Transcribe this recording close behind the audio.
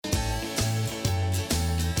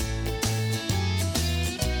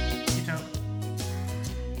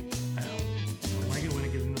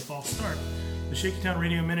Shaky Town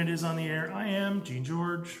Radio Minute is on the air. I am Gene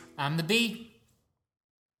George. I'm the B.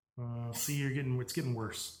 See, it's getting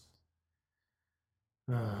worse.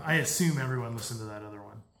 I assume everyone listened to that other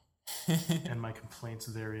one. And my complaints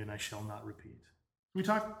therein I shall not repeat. We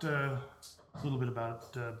talked a little bit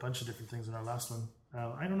about a bunch of different things in our last one.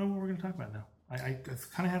 I don't know what we're going to talk about now. I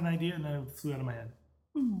kind of had an idea and then it flew out of my head.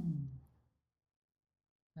 Ooh.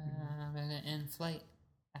 In flight.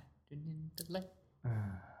 Afternoon delay.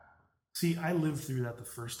 See, I lived through that the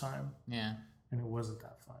first time. Yeah. And it wasn't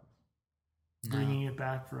that fun. No. Bringing it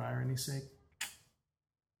back for irony's sake.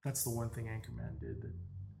 That's the one thing Anchorman did that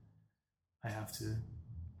I have to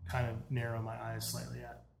kind of narrow my eyes slightly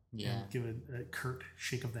at. Yeah. And give it a curt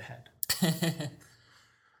shake of the head.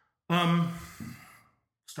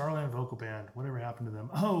 Starland Vocal Band. Whatever happened to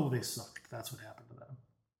them? Oh, they sucked. That's what happened to them.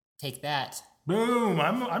 Take that. Boom.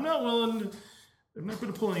 I'm not willing. I'm not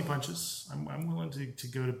going to pull any punches. I'm willing to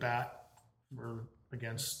go to bat or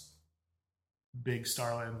against big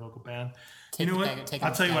Starland Vocal Band. You know what?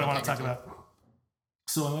 I'll tell you what I want to talk about.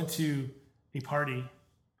 So I went to a party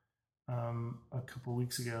a couple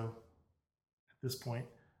weeks ago at this point,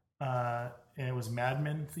 and it was Mad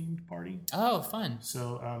Men themed party. Oh, fun.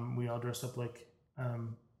 So we all dressed up like,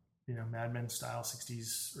 Mad Men style,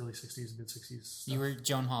 60s, early 60s, mid 60s stuff. You were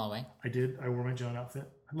Joan Holloway. I did. I wore my Joan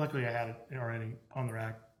outfit. Luckily, I had it already on the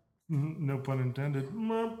rack. No pun intended.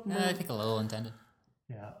 I think a little intended.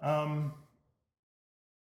 Yeah. I'm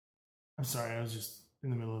sorry. I was just in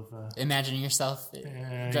the middle of... imagining yourself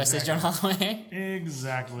dressed as Joan Holloway.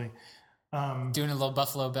 Exactly. Doing a little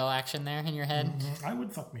Buffalo Bill action there in your head. Mm-hmm. I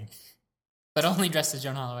would fuck me. But only dressed as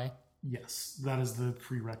Joan Holloway. Yes. That is the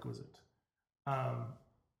prerequisite.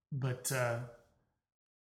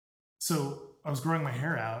 So I was growing my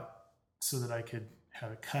hair out so that I could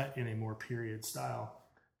have it cut in a more period style.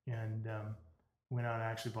 And went out and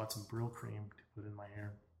actually bought some Brill cream to put in my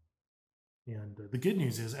hair. And the good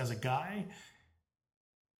news is, as a guy,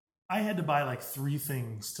 I had to buy like 3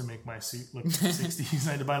 things to make my suit look 60s.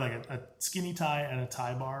 I had to buy like a skinny tie and a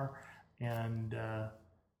tie bar. And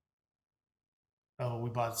we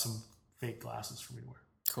bought some fake glasses for me to wear.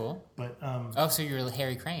 Cool. But so you're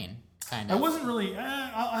Harry Crane, kind of. I wasn't really.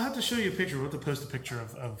 I'll have to show you a picture. We'll have to post a picture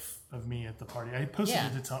of me at the party. I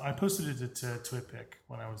posted it to TwitPic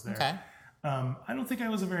when I was there. Okay. I don't think I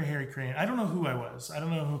was a very Harry Crane. I don't know who I was. I don't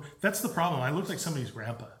know who. That's the problem. I looked like somebody's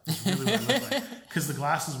grandpa. That's really what I looked like. Because the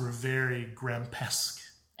glasses were very Grampesque.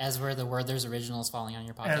 As were the Werther's originals falling on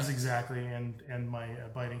your pocket. As exactly, and my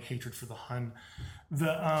abiding hatred for the Hun.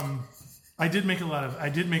 Because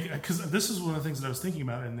this is one of the things that I was thinking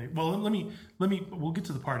about. We'll get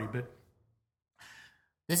to the party, but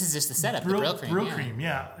this is just the setup. Brill cream. Brill cream,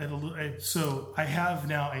 yeah. So I have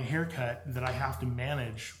now a haircut that I have to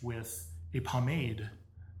manage with a pomade.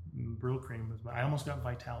 Brill cream. I almost got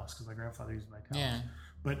Vitalis because my grandfather used Vitalis. Yeah.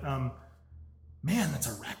 But man, that's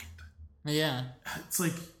a racket. Yeah. It's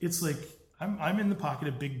like I'm in the pocket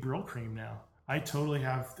of big Brill cream now. I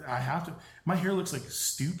have to. My hair looks like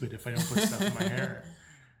stupid if I don't put stuff in my hair.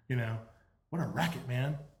 What a racket,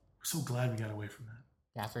 man. We're so glad we got away from that.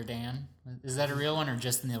 Dapper Dan. Is that a real one or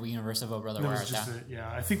just in the universe of Oh Brother Where Art Thou?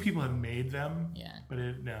 I think people have made them. Yeah. But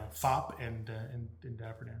Fop and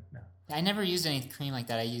Dapper Dan. No. I never used any cream like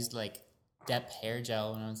that. I used like Dep hair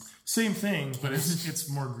gel when I was... Same thing, but it's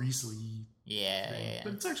more greasy. Yeah.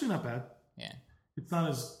 But it's actually not bad. Yeah. It's not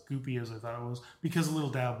as goopy as I thought it was because a little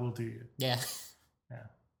dab will do you. Yeah. Yeah.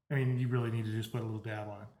 I mean, you really need to just put a little dab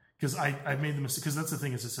on. Because I made the mistake, because that's the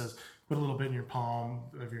thing is it says put a little bit in your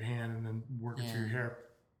palm of your hand and then work it through your hair.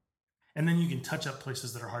 And then you can touch up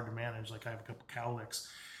places that are hard to manage. Like I have a couple cowlicks.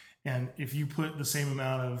 And if you put the same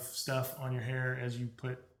amount of stuff on your hair as you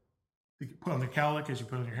put on the cowlick as you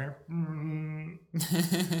put on your hair,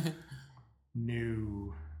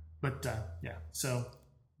 no. But yeah, so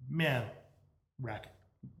man, racket.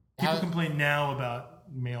 People complain now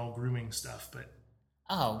about male grooming stuff, but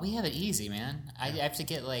we have it easy, man. I have to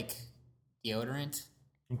get like deodorant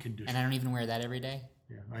and conditioner, and I don't even wear that every day.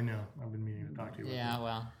 Yeah, I know. I've been meaning to talk to you about that.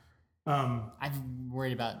 Well, I'm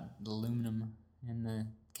worried about the aluminum and the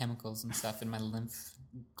chemicals and stuff in my lymph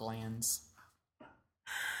glands.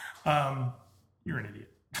 You're an idiot.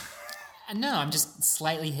 No, I'm just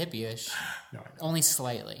slightly hippie-ish. No, I know. Only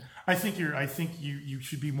slightly. I think you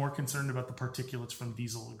should be more concerned about the particulates from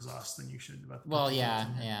diesel exhaust than you should about the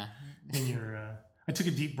yeah. In your I took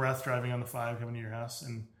a deep breath driving on the 5 coming to your house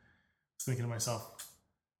and was thinking to myself,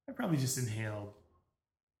 I probably just inhaled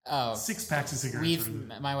 6 packs of cigarettes.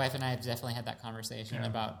 My wife and I have definitely had that conversation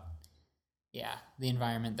about the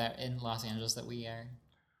environment that in Los Angeles that we are.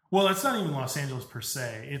 Well, it's not even Los Angeles per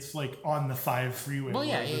se. It's like on the 5 freeway,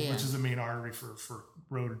 which is the main artery for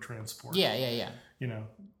road transport. Yeah. You know,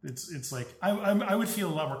 it's like I would feel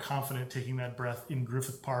a lot more confident taking that breath in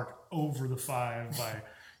Griffith Park over the 5 by,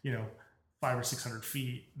 500 or 600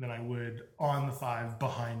 feet than I would on the 5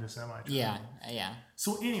 behind a semi. Yeah.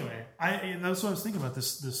 So anyway, that's what I was thinking about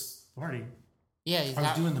this party. Yeah, I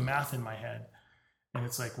was doing the math in my head, and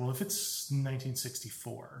it's like, well, if it's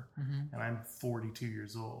 1964 and I'm 42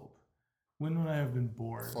 years old, when would I have been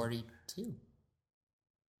born? 42.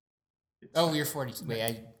 Oh, you're 42. Wait,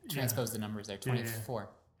 I transposed the numbers there. 24.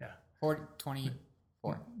 Yeah.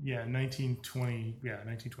 24. Yeah, 1920. Yeah,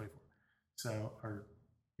 1924. So,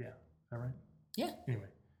 is that right? Yeah. Anyway,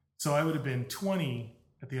 so I would have been 20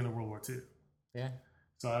 at the end of World War II. Yeah.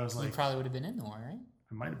 So I was like, you probably would have been in the war, right?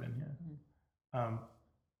 I might have been, yeah.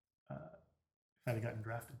 If I'd have gotten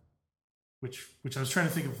drafted, which I was trying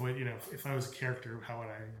to think of, if I was a character, how would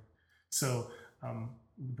I? So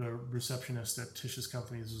the receptionist at Tish's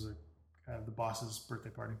Companies was the boss's birthday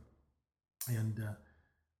party, and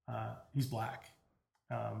he's black,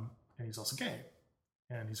 and he's also gay,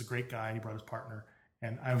 and he's a great guy. He brought his partner,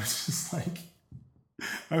 and I was just like,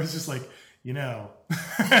 but I was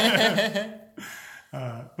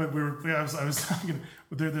talking.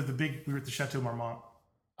 We were at the Chateau Marmont.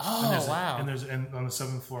 Oh, wow! And on the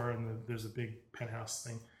 7th floor, and there's a big penthouse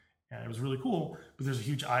thing, and it was really cool. But there's a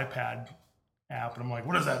huge iPad app, and I'm like,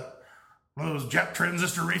 what is that? One of those Jap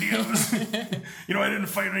transistor radios? I didn't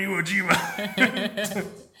fight on Iwo Jima.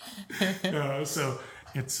 So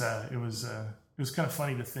it was kind of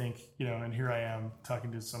funny to think, and here I am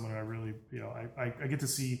talking to someone I really, I get to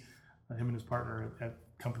see him and his partner at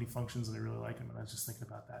company functions, and I really like him. And I was just thinking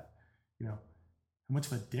about that, how much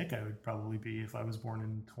of a dick I would probably be if I was born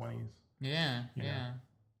in the 20s. Yeah.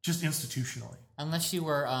 Just institutionally. Unless you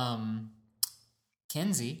were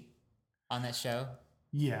Kinsey on that show.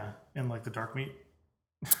 Yeah, and like the dark meat.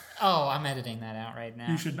 Oh, I'm editing that out right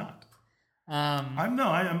now. You should not. But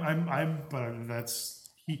that's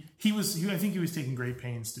he was. I think he was taking great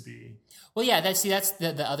pains to be. Well, yeah. That's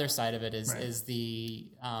the other side of it is the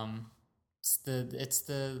it's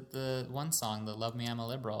the one song, the "Love Me I'm a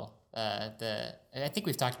Liberal." I think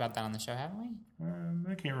we've talked about that on the show, haven't we?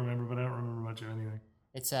 I can't remember, but I don't remember much of anything.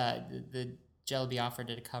 It's the Jello Biafra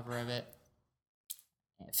did a cover of it.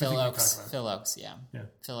 Phil Oakes, yeah.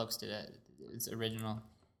 Phil Oakes did it. It's original.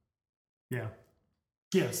 Yeah.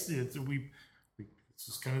 Yes, it's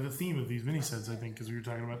just kind of the theme of these mini-sets, I think, because we were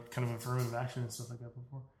talking about kind of affirmative action and stuff like that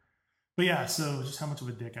before. But yeah, so just how much of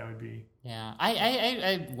a dick I would be. Yeah,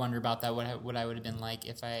 I wonder about that. What I would have been like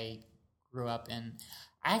if I grew up in.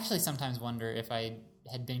 I actually sometimes wonder if I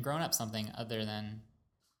had been grown up something other than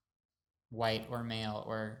white or male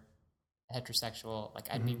or heterosexual. Like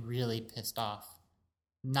I'd be really pissed off.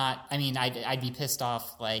 I'd be pissed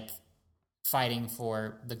off like fighting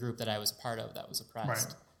for the group that I was a part of that was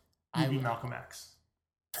oppressed. Right. You'd be Malcolm X.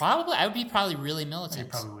 Probably, I would be probably really militant.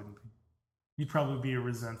 You probably wouldn't be. You'd probably be a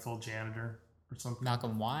resentful janitor or something.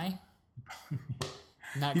 Malcolm Y?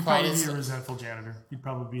 Not You'd quite probably as... be a resentful janitor. You'd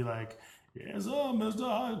probably be like, yes, mister,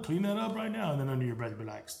 I'll clean that up right now. And then under your breath, you'd be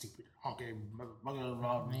like, stupid, honky,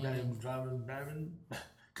 driving.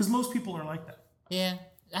 Because most people are like that. Yeah.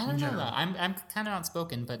 I don't know. I'm kind of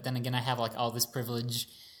outspoken, but then again, I have like all this privilege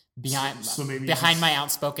behind my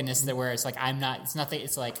outspokenness that where it's like I'm not. It's nothing.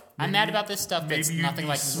 It's like I'm mad about this stuff, but it's nothing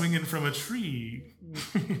like swinging from a tree.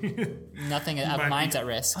 Nothing of mine's at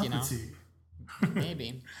risk,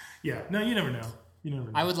 Maybe. Yeah. No, you never know.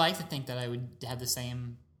 I would like to think that I would have the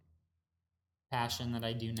same passion that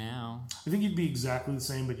I do now. I think you'd be exactly the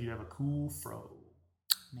same, but you'd have a cool fro.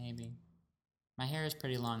 Maybe. My hair is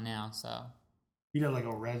pretty long now, so. You'd have like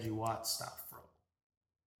a Reggie Watts style fro.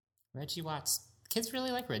 Reggie Watts. Kids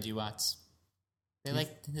really like Reggie Watts. They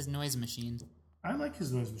like his noise machine. I like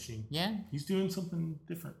his noise machine. Yeah. He's doing something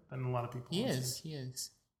different than a lot of people. He is. Is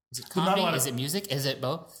it comedy? Is it music? Is it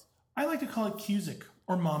both? I like to call it cusic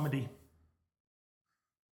or momedy.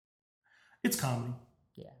 It's comedy.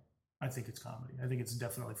 Yeah. I think it's comedy. I think it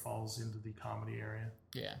definitely falls into the comedy area.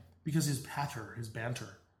 Yeah. Because his banter,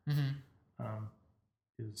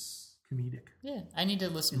 is comedic. Yeah. I need to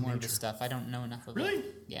listen more to his stuff. I don't know enough of it. Really?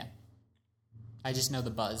 Yeah. I just know the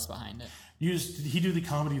buzz behind it. Did he do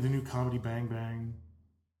the new comedy Bang Bang?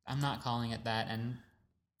 I'm not calling it that, and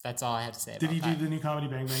that's all I have to say about that. Did he do the new comedy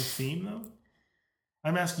Bang Bang theme, though?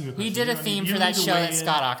 I'm asking you a question. He did a theme for that show that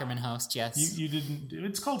Scott Aukerman hosts, yes. You didn't...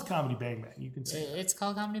 It's called Comedy Bang Bang. You can say it's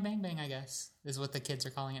called Comedy Bang Bang, I guess, is what the kids are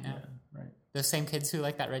calling it now. Yeah, right. The same kids who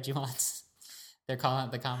like that Reggie Watts. They're calling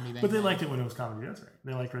it the Comedy Bang But they Bang. liked it when it was comedy. That's right.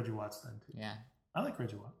 They liked Reggie Watts then, too. Yeah. I like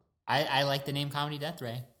Reggie Watts. I like the name Comedy Death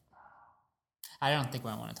Ray. I don't think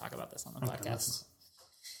I want to talk about this on the podcast.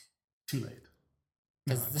 Too late.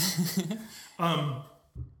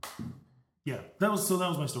 Yeah, that was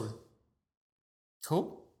my story.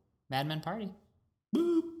 Cool. Mad Men Party.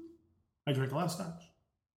 Boop. I drank a lot of scotch.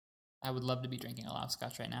 I would love to be drinking a lot of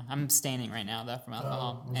scotch right now. I'm abstaining right now, though, from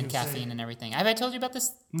alcohol and caffeine and everything. Have I told you about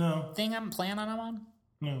this plan I'm on?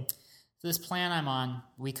 No. So this plan I'm on,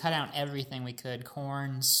 we cut out everything we could.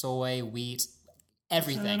 Corn, soy, wheat,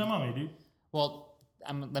 everything. Edamame, dude. Well,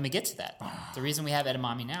 let me get to that. The reason we have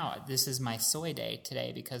edamame now, this is my soy day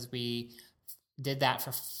today because we did that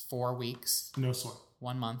for 4 weeks. No soy.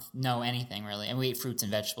 1 month. No anything, really. And we ate fruits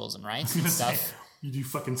and vegetables and rice and stuff. You do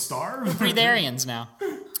fucking starve? We're breatharians now.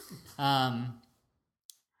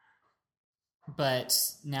 But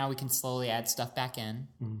now we can slowly add stuff back in.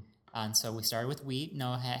 And so we started with wheat.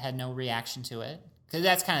 Had no reaction to it. Because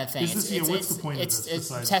that's kind of thing. What's the point of this?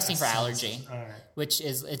 It's testing for allergy, right. which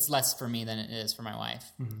it's less for me than it is for my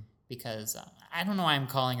wife. Mm-hmm. Because I don't know why I'm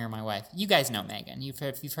calling her my wife. You guys know Megan.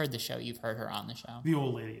 If you've heard the show, you've heard her on the show. The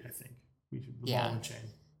old lady, I think. The ball and chain.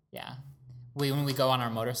 Yeah. When we go on our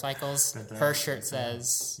motorcycles, her shirt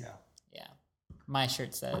says... Yeah. My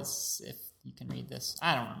shirt says, if you can read this.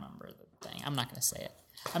 I don't remember the thing. I'm not going to say it.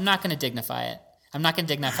 I'm not going to dignify it. I'm not going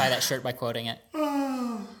to dignify that shirt by quoting it.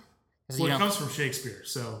 Well, it comes from Shakespeare,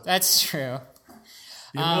 so... That's true.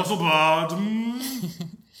 The immortal bard.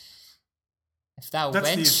 If that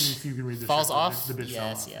if you can read the falls shirt, off... The bitch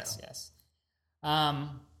yes.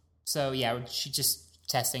 So, yeah, she's just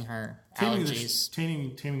testing her Taming allergies.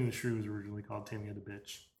 Taming the Shrew was originally called Taming of the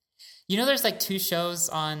Bitch. You know there's like 2 shows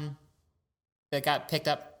on... that got picked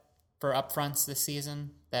up for upfronts this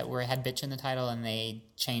season that had bitch in the title, and they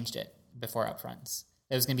changed it before upfronts.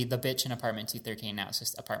 It was going to be The Bitch in Apartment 213. Now it's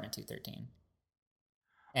just Apartment 213.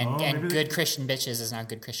 And Good Christian Bitches is now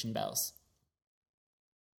Good Christian Bells.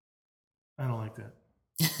 I don't like that.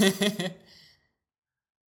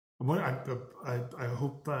 I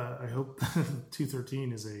hope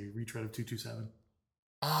 213 is a retread of 227.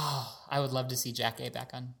 Oh, I would love to see Jack A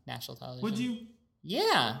back on national television. Would you?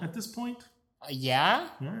 Yeah. At this point? Yeah.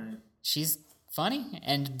 All right. She's funny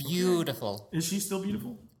and beautiful. Okay. Is she still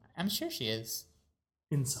beautiful? I'm sure she is.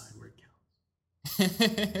 Inside where it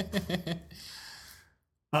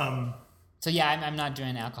counts. So yeah, I'm not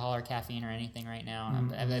doing alcohol or caffeine or anything right now.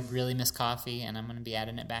 I really miss coffee, and I'm going to be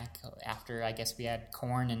adding it back after, I guess, we had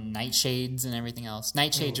corn and nightshades and everything else.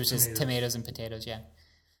 Nightshades, which is tomatoes and potatoes, yeah.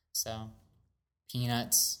 So,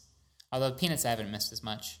 peanuts. Although peanuts I haven't missed as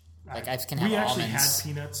much. Like, I can have almonds. We actually had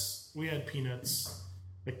peanuts. We had peanuts.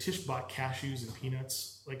 Like, Tish bought cashews and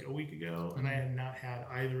peanuts like a week ago, and I had not had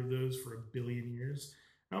either of those for a billion years.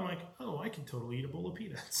 And I'm like, oh, I can totally eat a bowl of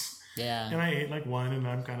peanuts. Yeah. And I ate like one, and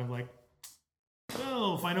I'm kind of like,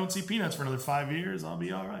 oh, if I don't see peanuts for another 5 years, I'll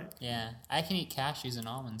be all right. Yeah. I can eat cashews and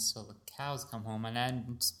almonds, so the cows come home, and add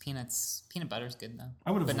peanuts. Peanut butter's good, though.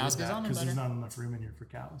 I would have avoided that because there's not enough room in here for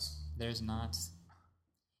cows. There's not.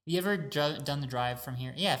 You ever done the drive from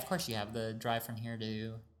here? Yeah, of course you have. The drive from here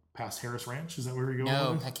to... Past Harris Ranch? Is that where you're going?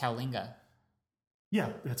 No, Cowlinga. Yeah,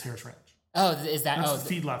 that's Harris Ranch. Oh, is that... That's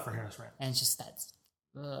the feedlot for Harris Ranch. And it's just that's...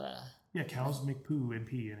 Yeah, cows make poo and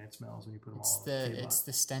pee, and it smells when you put them all in the feedlot. It's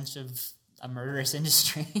the stench of a murderous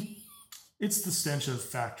industry. It's the stench of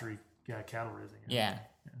factory cattle raising. Yeah.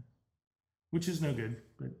 Which is no good,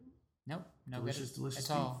 but... Nope, no delicious beef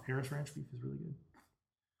beef. all. Harris Ranch beef is really good.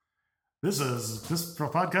 This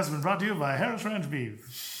podcast has been brought to you by Harris Ranch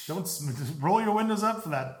Beef. Don't roll your windows up for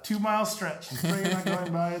that 2-mile stretch. I'm afraid you're not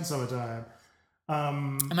going by in summertime.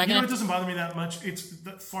 It doesn't bother me that much. It's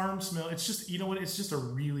the farm smell. It's just, you know what? It's just a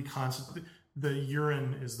really constant. The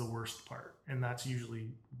urine is the worst part, and that's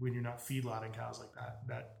usually when you're not feedlotting cows like that.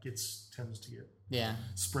 That tends to get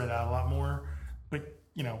spread out a lot more. But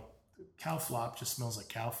cow flop just smells like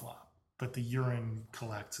cow flop. But the urine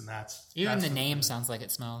collects, and that's the name sounds like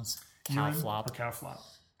it smells. Cow flop. Or cow flop.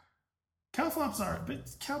 Cow flops are,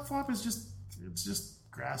 but cow flop is just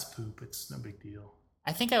grass poop. It's no big deal.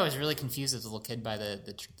 I think I was really confused as a little kid by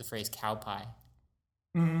the phrase cow pie.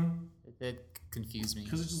 Mm-hmm. It confused me.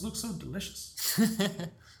 Because it just looks so delicious.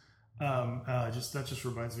 That just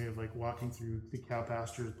reminds me of like walking through the cow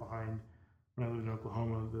pastures behind, when I lived in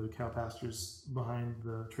Oklahoma, the cow pastures behind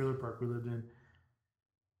the trailer park we lived in.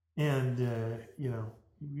 And,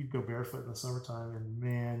 we'd go barefoot in the summertime, and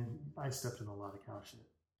man, I stepped in a lot of cow shit.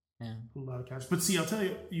 Yeah. A lot of cow shit. But see, I'll tell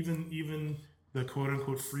you, even the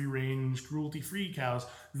quote-unquote free-range, cruelty-free cows,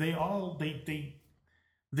 they all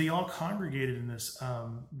congregated in this.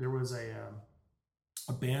 There was a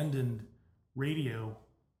abandoned radio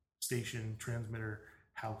station transmitter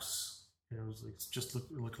house. It was like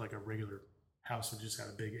it looked like a regular house. It just had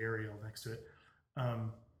a big aerial next to it. I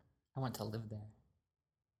want to live there.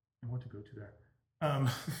 I want to go to there.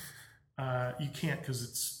 You can't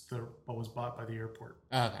because it was bought by the airport.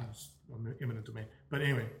 Oh, okay. It's eminent domain. But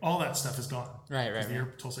anyway, all that stuff is gone. Right. The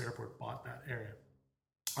Tulsa airport bought that area.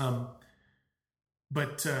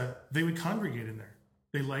 But they would congregate in there.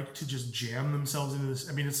 They like to just jam themselves into this.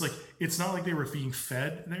 I mean, it's not like they were being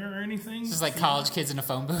fed there or anything. It's like college kids in a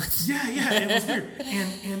phone booth. Yeah, it was weird.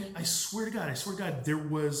 And I swear to God, there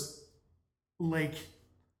was 8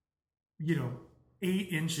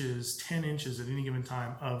 inches, 10 inches at any given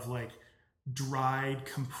time of dried,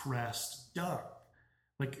 compressed dung.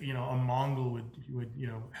 A Mongol would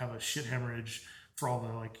have a shit hemorrhage for all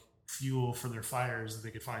the fuel for their fires that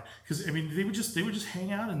they could find. Because they would just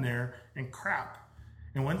hang out in there and crap.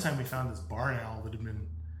 And one time we found this barn owl that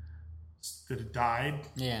had died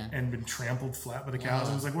and been trampled flat by the cows.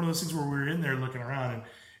 And it was one of those things where we were in there looking around, and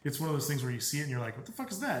it's one of those things where you see it and you're like, what the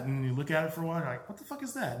fuck is that? And you look at it for a while and you're like, what the fuck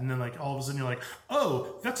is that? And then all of a sudden you're like,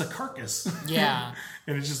 oh, that's a carcass. Yeah.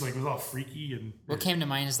 And it's just it was all freaky. And what came to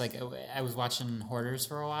mind is I was watching Hoarders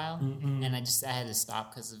for a while, and I had to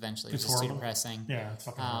stop because eventually it was just too depressing. Yeah, it's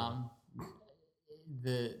fucking horrible.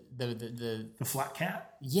 The flat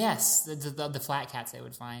cat? Yes, the flat cats they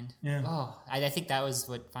would find. Yeah. Oh, I think that was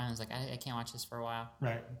what finally was I can't watch this for a while.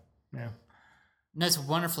 Right. Yeah. No, it's a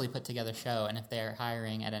wonderfully put together show, and if they're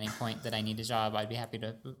hiring at any point that I need a job, I'd be happy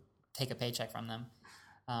to take a paycheck from them.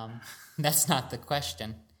 That's not the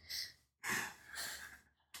question.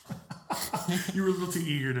 You were a little too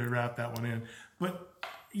eager to wrap that one in, but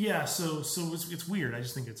yeah. So it's weird. I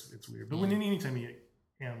just think it's weird. But anytime you get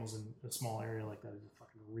animals in a small area like that, it just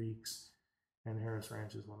fucking reeks. And Harris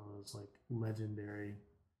Ranch is one of those legendary.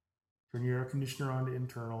 Turn your air conditioner on to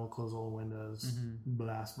internal, close all the windows,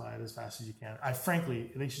 blast by it as fast as you can.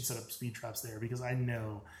 Frankly, they should set up speed traps there because I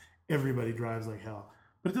know everybody drives like hell.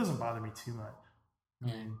 But it doesn't bother me too much. I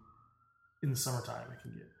mean, in the summertime, it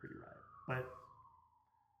can get pretty riot. But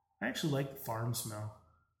I actually like the farm smell.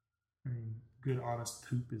 I mean, good, honest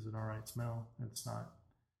poop is an all right smell. It's not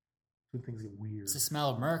when things get weird. It's the smell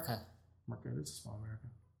of America. America, it is the smell of America.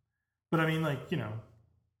 But I mean,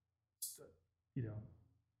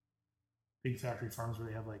 big factory farms where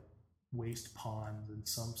they have waste ponds and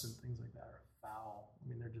sumps and things like that are foul. I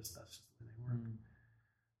mean, that's just the way they work.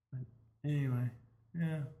 But anyway,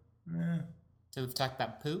 yeah. So we've talked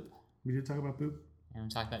about poop. We did talk about poop. And we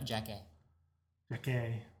talked about Jackie.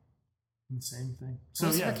 Jackie. The same thing.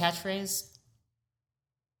 What's her catchphrase?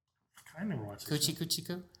 I never watched it. Coochie coochie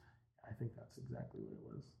coo? I think that's exactly what it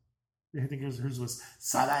was. I think hers was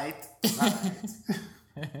Salite.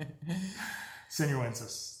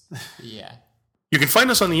 Senuensis. Yeah. You can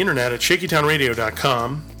find us on the internet at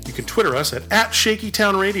shakytownradio.com. You can Twitter us at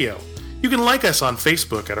 @shakytownradio. You can like us on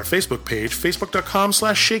Facebook at our Facebook page,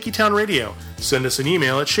 facebook.com/shakytownradio. Send us an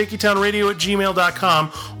email at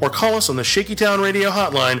shakytownradio@gmail.com or call us on the Shakytown Radio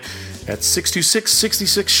hotline at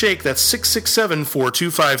 626-66-SHAKE. That's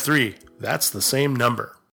 667-4253. That's the same number.